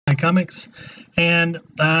Comics, and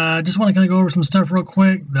I just want to kind of go over some stuff real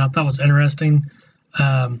quick that I thought was interesting.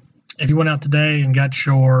 If you went out today and got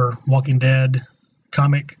your Walking Dead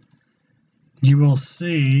comic, you will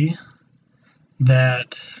see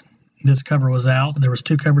that this cover was out. There was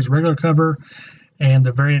two covers, regular cover and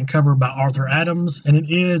the variant cover by Arthur Adams, and it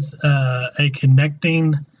is a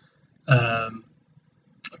connecting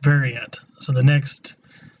variant. So the next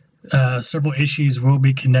several issues will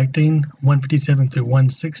be connecting, 157 through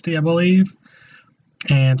 160, I believe.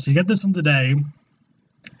 And so you got this one today.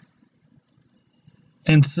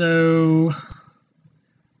 And so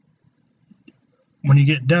when you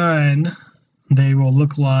get done, they will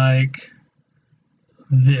look like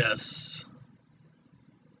this,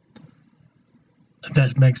 if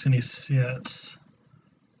that makes any sense.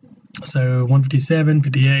 So 157,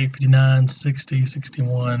 58, 59, 60,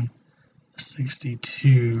 61,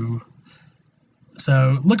 62.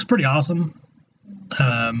 So it looks pretty awesome.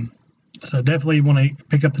 So definitely want to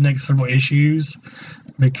pick up the next several issues,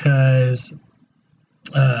 because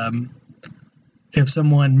if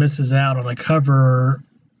someone misses out on a cover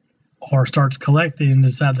or starts collecting and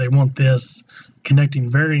decides they want this connecting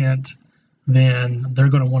variant, then they're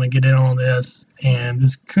going to want to get in on this, and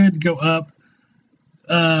this could go up,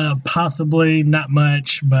 possibly, not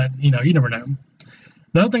much, but you never know.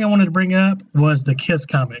 The other thing I wanted to bring up was the Kiss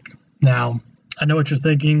comic. Now, I know what you're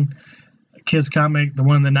thinking. Kiss comic, the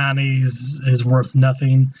one in the 90s, is worth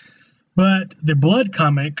nothing, but the Blood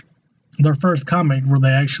comic, their first comic where they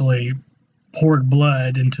actually poured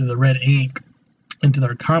blood into the red ink into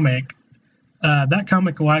their comic, that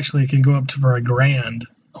comic will actually can go up to for $1,000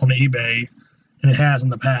 on eBay, and it has in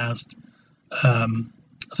the past. So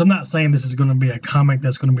I'm not saying this is going to be a comic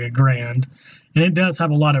that's going to be $1,000, and it does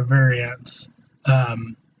have a lot of variants.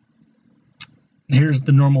 Here's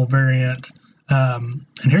the normal variant, and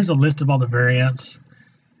here's a list of all the variants,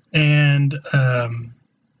 and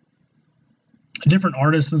different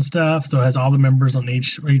artists and stuff. So it has all the members on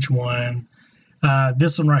each one.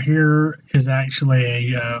 This one right here is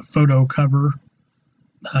actually a photo cover.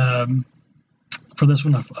 For this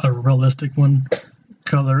one, a realistic one,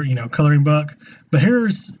 coloring book. But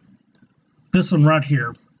here's this one right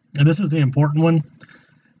here, and this is the important one.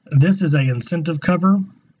 This is a incentive cover,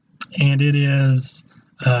 and it is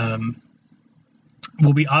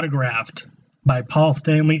will be autographed by Paul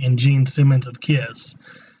Stanley and Gene Simmons of Kiss.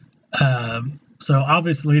 So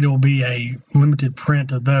obviously it will be a limited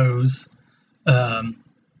print of those, and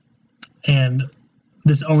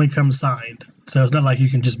this only comes signed. So it's not like you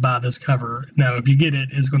can just buy this cover. No, if you get it,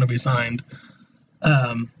 it's going to be signed.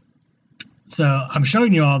 So I'm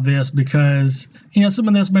showing you all this because, some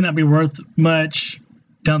of this may not be worth much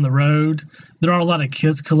down the road. There are a lot of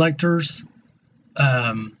Kiss collectors,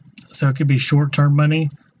 so it could be short-term money.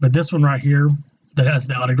 But this one right here that has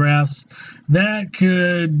the autographs, that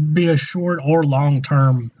could be a short or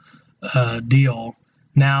long-term deal.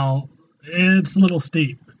 Now, it's a little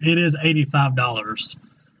steep. It is $85,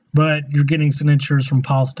 but you're getting signatures from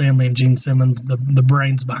Paul Stanley and Gene Simmons, the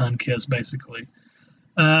brains behind Kiss, basically.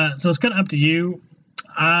 So it's kind of up to you.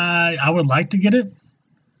 I would like to get it.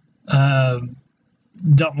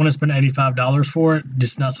 Don't want to spend $85 for it.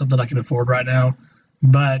 Just not something I can afford right now.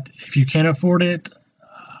 But if you can't afford it,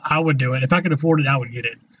 I would do it. If I could afford it, I would get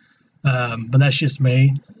it. But that's just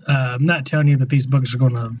me. I'm not telling you that these books are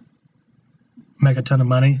going to make a ton of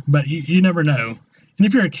money, but you never know. And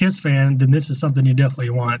if you're a Kiss fan, then this is something you definitely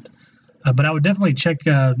want. But I would definitely check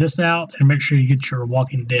this out and make sure you get your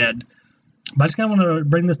Walking Dead. But I just kind of want to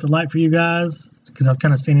bring this to light for you guys, because I've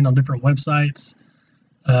kind of seen it on different websites.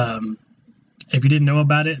 If you didn't know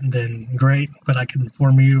about it, then great. But I can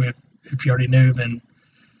inform you. If you already knew, then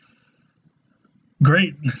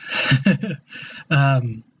great.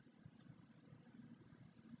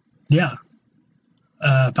 Yeah.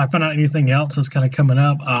 If I find out anything else that's kind of coming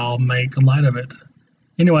up, I'll make light of it.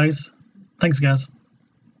 Anyways, thanks, guys.